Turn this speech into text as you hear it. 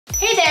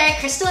Hey there,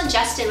 Crystal and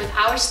Justin with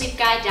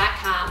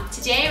OurSleepGuide.com.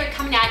 Today we're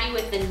coming at you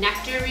with the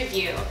Nectar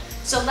review.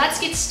 So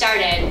let's get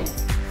started.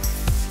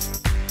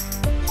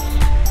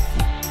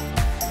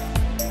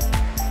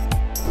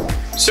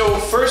 So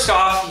first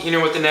off,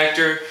 with the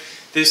Nectar,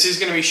 this is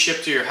going to be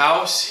shipped to your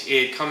house.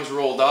 It comes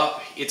rolled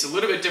up. It's a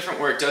little bit different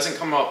where it doesn't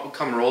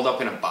come rolled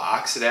up in a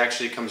box. It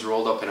actually comes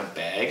rolled up in a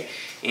bag.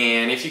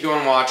 And if you go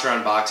and watch our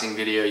unboxing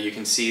video, you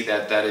can see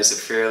that that is a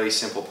fairly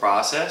simple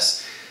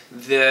process.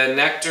 The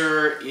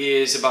Nectar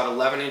is about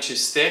 11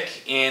 inches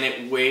thick and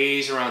it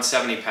weighs around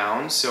 70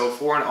 pounds. So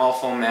for an all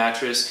foam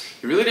mattress,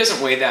 it really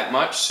doesn't weigh that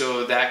much,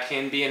 so that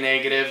can be a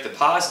negative. The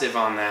positive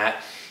on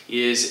that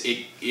is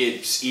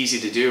it's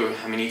easy to do.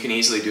 I mean, you can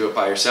easily do it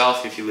by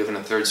yourself. If you live in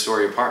a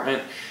third-story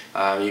apartment,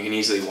 you can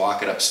easily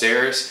walk it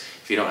upstairs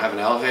if you don't have an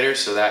elevator,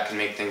 so that can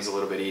make things a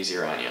little bit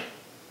easier on you.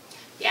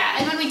 Yeah,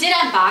 and when we did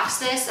unbox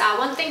this,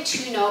 one thing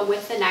to note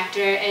with the Nectar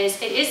is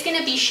it is going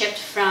to be shipped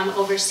from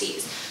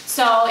overseas.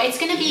 So it's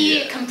going to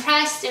be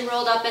compressed and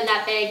rolled up in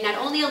that bag, not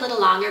only a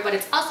little longer, but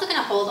it's also going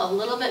to hold a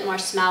little bit more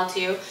smell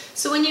too.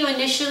 So when you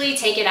initially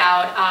take it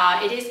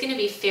out, it is going to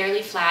be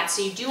fairly flat.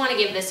 So you do want to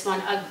give this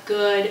one a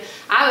good,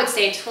 I would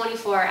say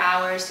 24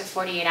 hours to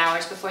 48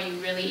 hours before you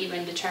really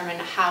even determine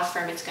how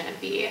firm it's going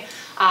to be,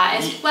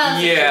 as well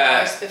as a few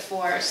hours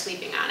before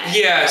sleeping on it.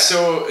 Yeah,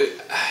 so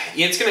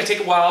it's going to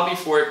take a while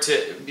before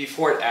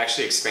it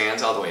actually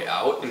expands all the way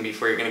out and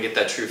before you're going to get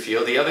that true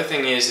feel. The other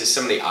thing is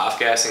some of the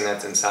off-gassing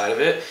that's inside of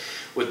it.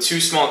 With two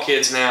small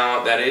kids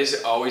now, that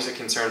is always a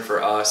concern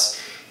for us.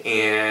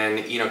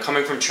 And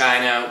coming from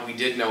China, we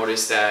did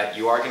notice that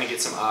you are going to get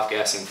some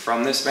off-gassing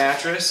from this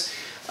mattress.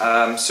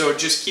 So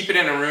just keep it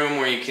in a room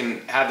where you can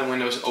have the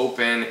windows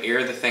open,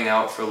 air the thing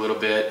out for a little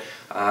bit.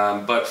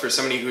 But for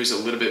somebody who's a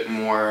little bit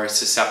more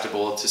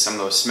susceptible to some of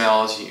those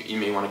smells, you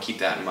may want to keep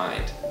that in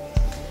mind.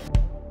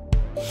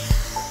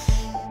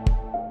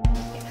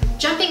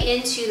 Jumping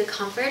into the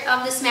comfort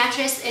of this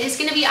mattress, it is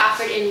going to be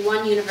offered in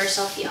one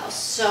universal feel.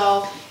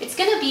 So it's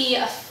going to be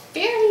a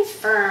fairly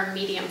firm,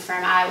 medium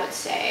firm, I would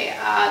say.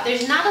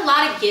 There's not a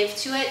lot of give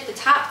to it. The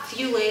top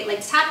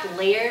top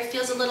layer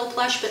feels a little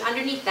plush, but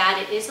underneath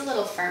that it is a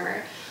little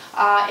firmer.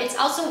 It's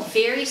also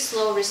very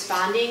slow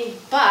responding,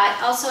 but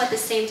also at the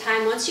same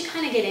time, once you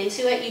kind of get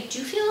into it, you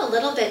do feel a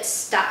little bit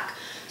stuck.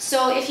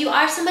 So if you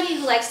are somebody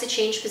who likes to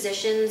change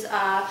positions,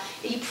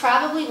 you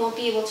probably won't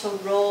be able to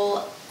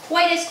roll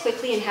quite as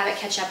quickly and have it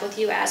catch up with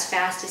you as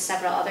fast as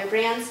several other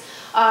brands.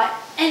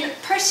 And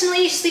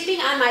personally, sleeping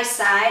on my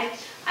side,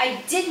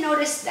 I did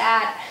notice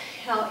that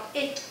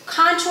it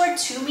contoured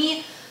to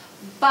me,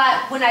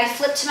 but when I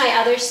flipped to my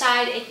other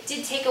side, it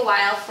did take a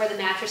while for the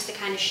mattress to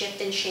kind of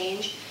shift and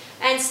change.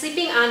 And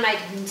sleeping on my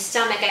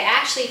stomach, I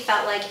actually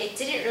felt like it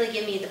didn't really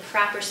give me the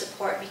proper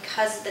support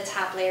because the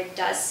top layer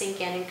does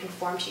sink in and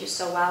conform to you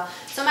so well.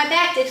 So my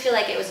back did feel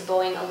like it was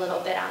bowing a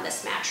little bit on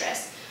this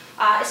mattress.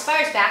 As far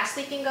as back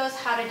sleeping goes,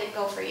 how did it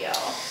go for you?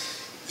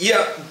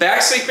 Yeah,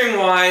 back sleeping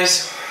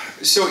wise,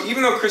 so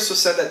even though Crystal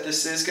said that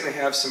this is going to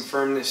have some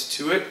firmness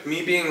to it,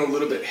 me being a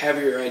little bit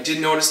heavier, I did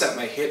notice that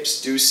my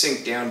hips do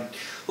sink down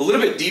a little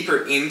bit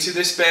deeper into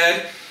this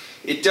bed.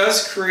 It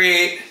does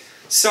create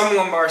some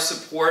lumbar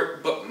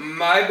support, but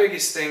my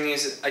biggest thing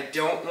is I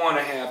don't want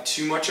to have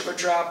too much of a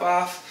drop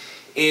off.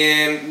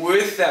 And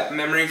with that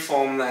memory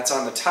foam that's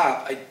on the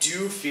top, I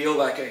do feel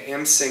like I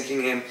am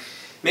sinking in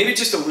maybe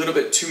just a little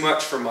bit too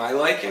much for my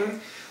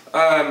liking.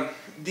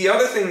 The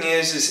other thing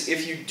is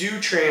if you do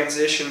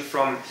transition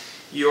from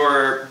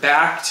your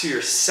back to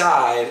your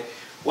side,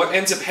 what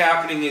ends up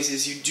happening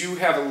is you do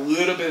have a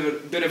little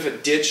bit of a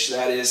ditch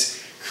that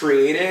is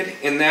created,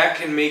 and that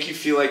can make you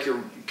feel like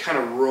you're kind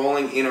of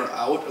rolling in or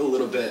out a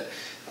little bit.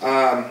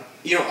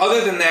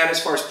 Other than that,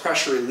 as far as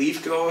pressure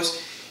relief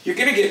goes, you're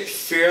going to get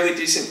fairly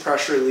decent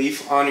pressure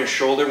relief on your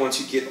shoulder once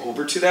you get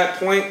over to that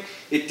point.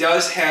 It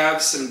does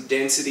have some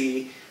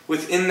density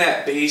within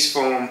that base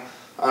foam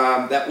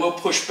that will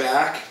push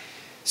back.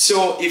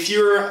 So if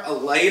you're a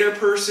lighter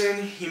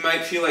person, you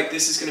might feel like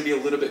this is going to be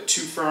a little bit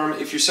too firm.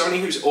 If you're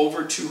somebody who's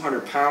over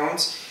 200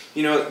 pounds,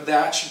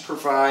 that should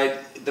provide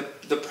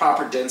the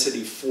proper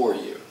density for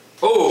you.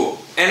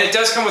 Oh, and it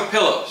does come with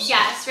pillows.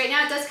 Yes, right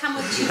now it does come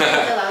with 2 free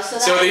pillows.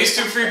 So these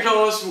 2 free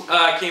pillows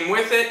came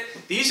with it.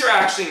 These are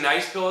actually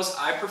nice pillows.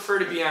 I prefer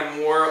to be on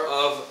more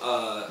of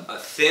a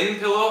thin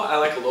pillow. I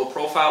like a low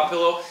profile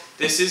pillow.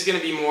 This is going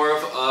to be more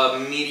of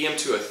a medium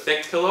to a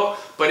thick pillow,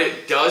 but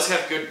it does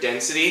have good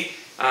density.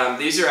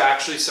 These are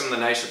actually some of the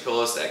nicer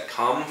pillows that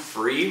come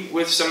free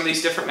with some of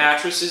these different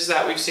mattresses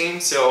that we've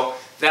seen, so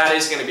that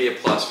is going to be a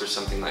plus for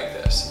something like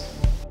this.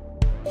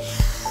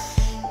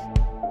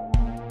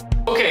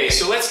 Okay,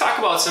 so let's talk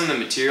about some of the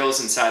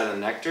materials inside of the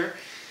Nectar.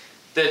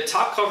 The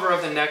top cover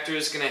of the Nectar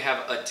is going to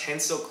have a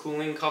tensile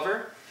cooling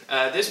cover.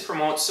 This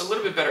promotes a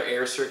little bit better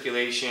air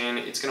circulation.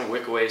 It's going to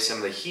wick away some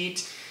of the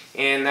heat,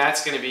 and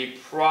that's going to be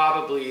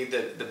probably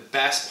the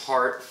best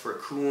part for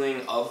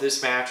cooling of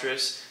this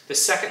mattress. The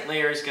second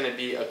layer is going to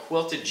be a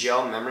quilted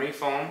gel memory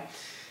foam.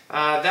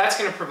 That's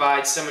going to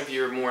provide some of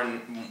your more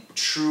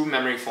true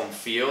memory foam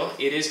feel.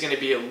 It is going to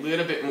be a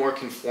little bit more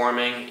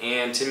conforming,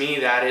 and to me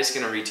that is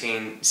going to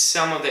retain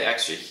some of the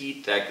extra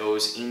heat that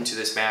goes into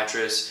this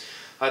mattress.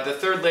 The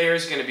third layer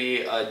is going to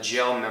be a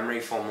gel memory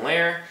foam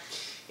layer,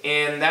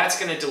 and that's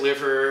going to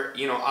deliver,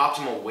 you know,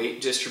 optimal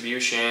weight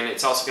distribution.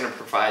 It's also going to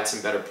provide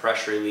some better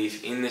pressure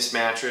relief in this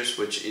mattress,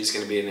 which is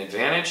going to be an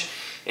advantage.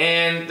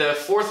 And the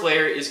fourth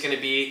layer is going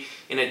to be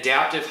an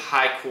adaptive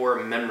high core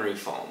memory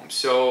foam.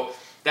 So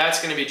that's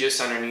going to be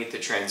just underneath the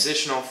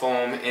transitional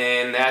foam,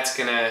 and that's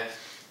going to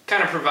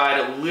kind of provide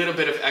a little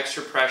bit of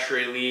extra pressure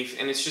relief,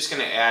 and it's just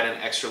going to add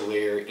an extra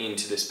layer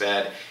into this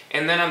bed.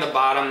 And then on the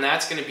bottom,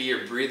 that's going to be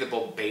your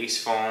breathable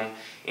base foam,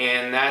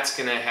 and that's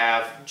going to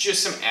have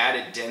just some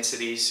added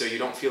density so you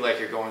don't feel like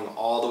you're going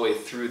all the way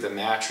through the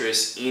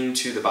mattress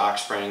into the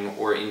box spring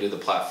or into the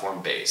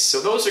platform base.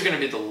 So those are going to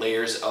be the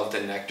layers of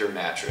the Nectar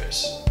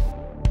mattress.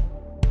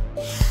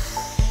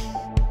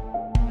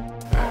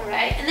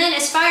 And then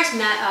as far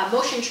as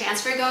motion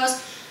transfer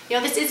goes, you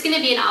know, this is going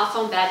to be an all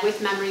foam bed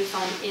with memory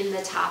foam in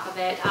the top of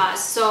it.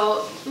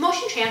 So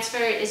motion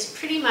transfer is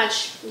pretty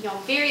much, you know,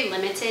 very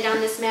limited on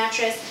this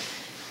mattress.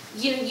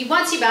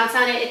 Once you bounce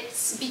on it,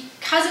 it's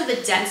because of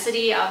the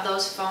density of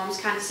those foams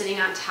kind of sitting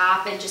on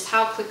top and just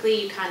how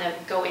quickly you kind of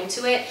go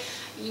into it,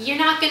 you're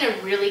not going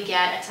to really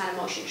get a ton of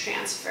motion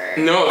transfer.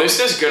 No, this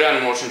does good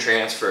on motion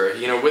transfer.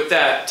 You know, with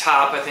that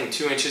top, I think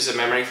 2 inches of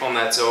memory foam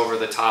that's over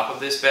the top of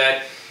this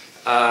bed,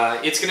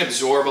 it's going to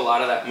absorb a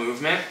lot of that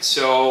movement.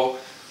 So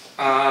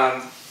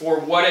for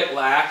what it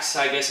lacks,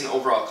 I guess, in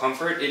overall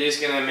comfort, it is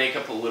going to make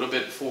up a little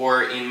bit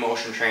for in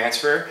motion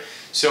transfer.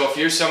 So if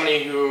you're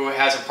somebody who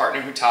has a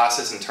partner who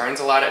tosses and turns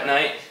a lot at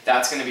night,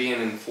 that's going to be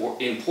an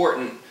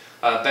important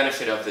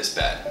benefit of this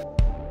bed.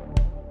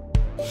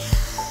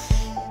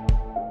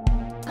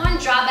 One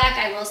drawback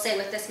I will say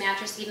with this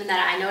mattress, even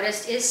that I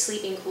noticed, is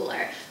sleeping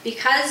cooler.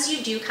 Because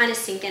you do kind of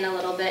sink in a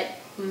little bit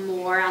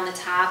more on the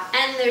top,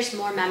 and there's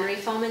more memory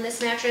foam in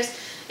this mattress,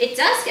 it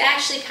does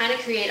actually kind of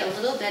create a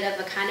little bit of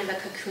a kind of a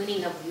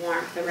cocooning of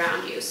warmth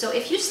around you. So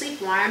if you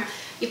sleep warm,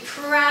 you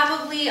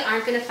probably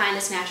aren't going to find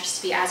this mattress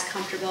to be as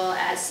comfortable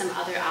as some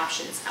other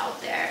options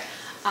out there.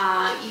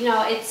 You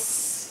know,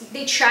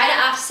 they try to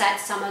offset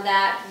some of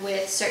that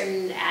with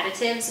certain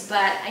additives,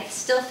 but I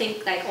still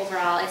think, like,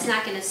 overall it's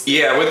not going to.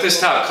 Yeah, with this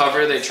top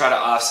cover they try to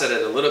offset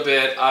it a little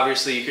bit.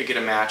 Obviously you could get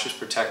a mattress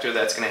protector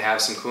that's going to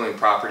have some cooling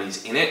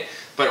properties in it,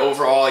 but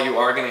overall you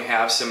are going to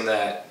have some of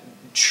that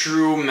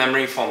true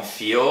memory foam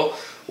feel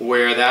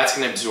where that's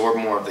going to absorb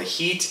more of the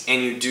heat,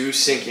 and you do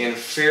sink in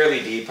fairly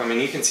deep. I mean,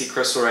 you can see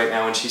Crystal right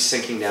now when she's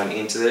sinking down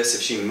into this.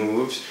 If she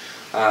moves,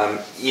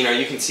 you know,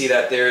 you can see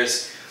that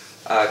there's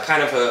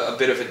kind of a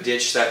bit of a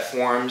ditch that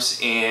forms,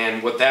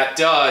 and what that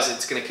does,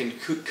 it's going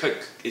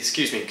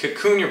to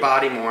cocoon your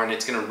body more, and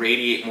it's going to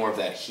radiate more of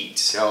that heat.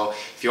 So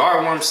if you are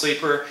a warm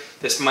sleeper,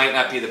 this might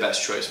not be the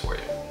best choice for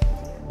you.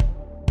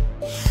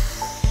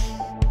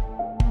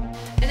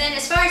 And then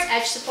as far as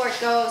edge support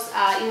goes,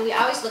 you know, we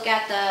always look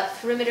at the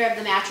perimeter of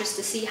the mattress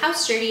to see how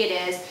sturdy it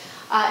is.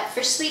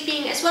 For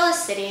sleeping as well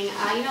as sitting,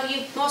 you know,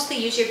 you mostly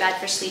use your bed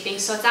for sleeping,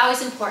 so it's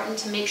always important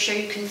to make sure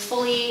you can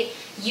fully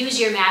use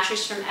your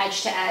mattress from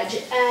edge to edge.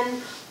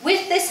 And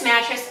with this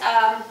mattress,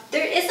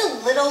 there is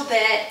a little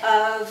bit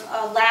of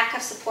a lack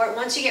of support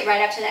once you get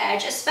right up to the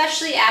edge,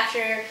 especially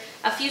after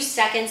a few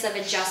seconds of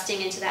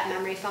adjusting into that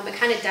memory foam. It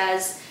kind of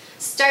does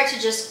start to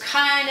just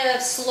kind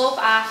of slope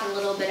off a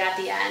little bit at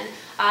the end.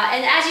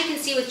 And as you can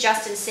see with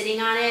Justin sitting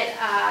on it,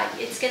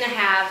 it's going to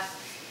have,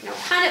 you know,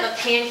 kind of a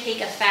pancake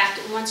effect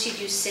once you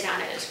do sit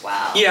on it as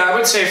well. Yeah, I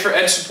would say for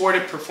edge support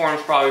it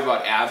performs probably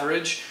about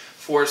average.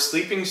 For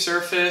sleeping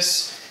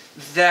surface,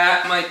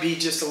 that might be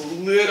just a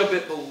little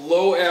bit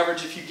below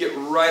average if you get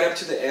right up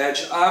to the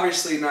edge.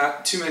 Obviously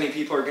not too many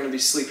people are going to be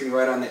sleeping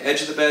right on the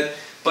edge of the bed,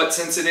 but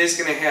since it is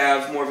going to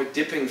have more of a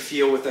dipping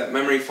feel with that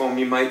memory foam,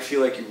 you might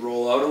feel like you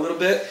roll out a little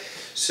bit.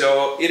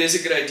 So it is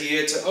a good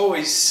idea to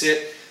always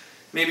sit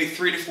maybe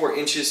 3 to 4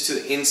 inches to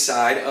the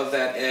inside of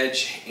that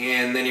edge,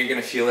 and then you're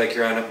going to feel like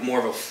you're on more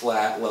of a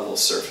flat level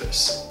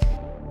surface.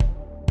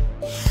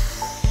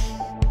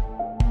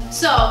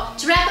 So,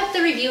 to wrap up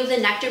the review of the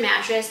Nectar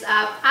mattress,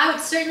 I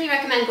would certainly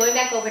recommend going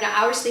back over to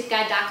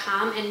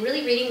oursleepguide.com and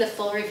really reading the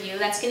full review.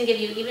 That's going to give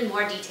you even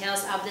more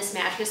details of this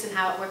mattress and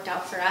how it worked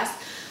out for us,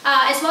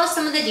 as well as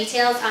some of the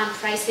details on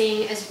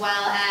pricing, as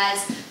well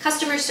as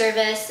customer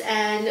service.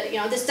 And, you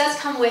know, this does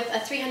come with a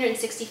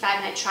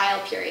 365-night trial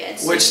period.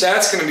 So which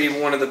that's going to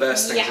be one of the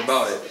best things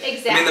about it.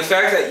 Exactly. I mean, the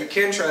fact that you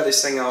can try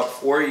this thing out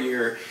for a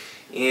year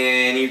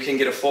and you can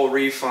get a full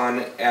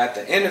refund at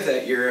the end of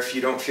that year if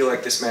you don't feel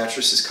like this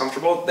mattress is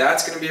comfortable,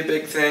 that's going to be a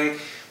big thing.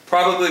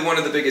 Probably one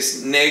of the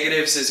biggest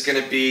negatives is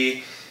going to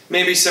be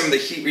maybe some of the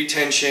heat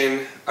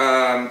retention,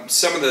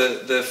 some of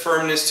the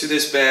firmness to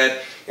this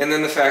bed, and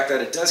then the fact that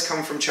it does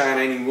come from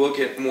China and you will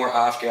get more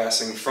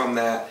off-gassing from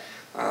that,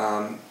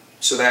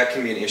 so that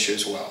can be an issue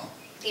as well.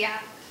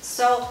 Yeah.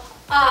 So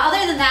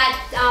Other than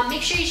that,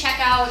 make sure you check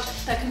out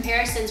the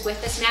comparisons with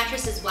this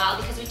mattress as well,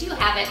 because we do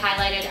have it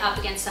highlighted up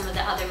against some of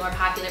the other more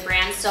popular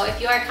brands. So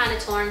if you are kind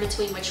of torn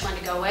between which one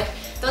to go with,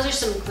 those are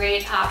some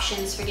great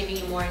options for giving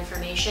you more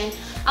information.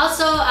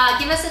 Also,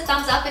 give us a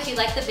thumbs up if you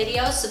like the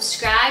video,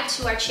 subscribe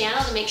to our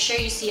channel to make sure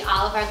you see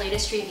all of our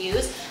latest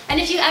reviews. And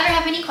if you ever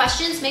have any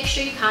questions, make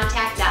sure you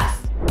contact us.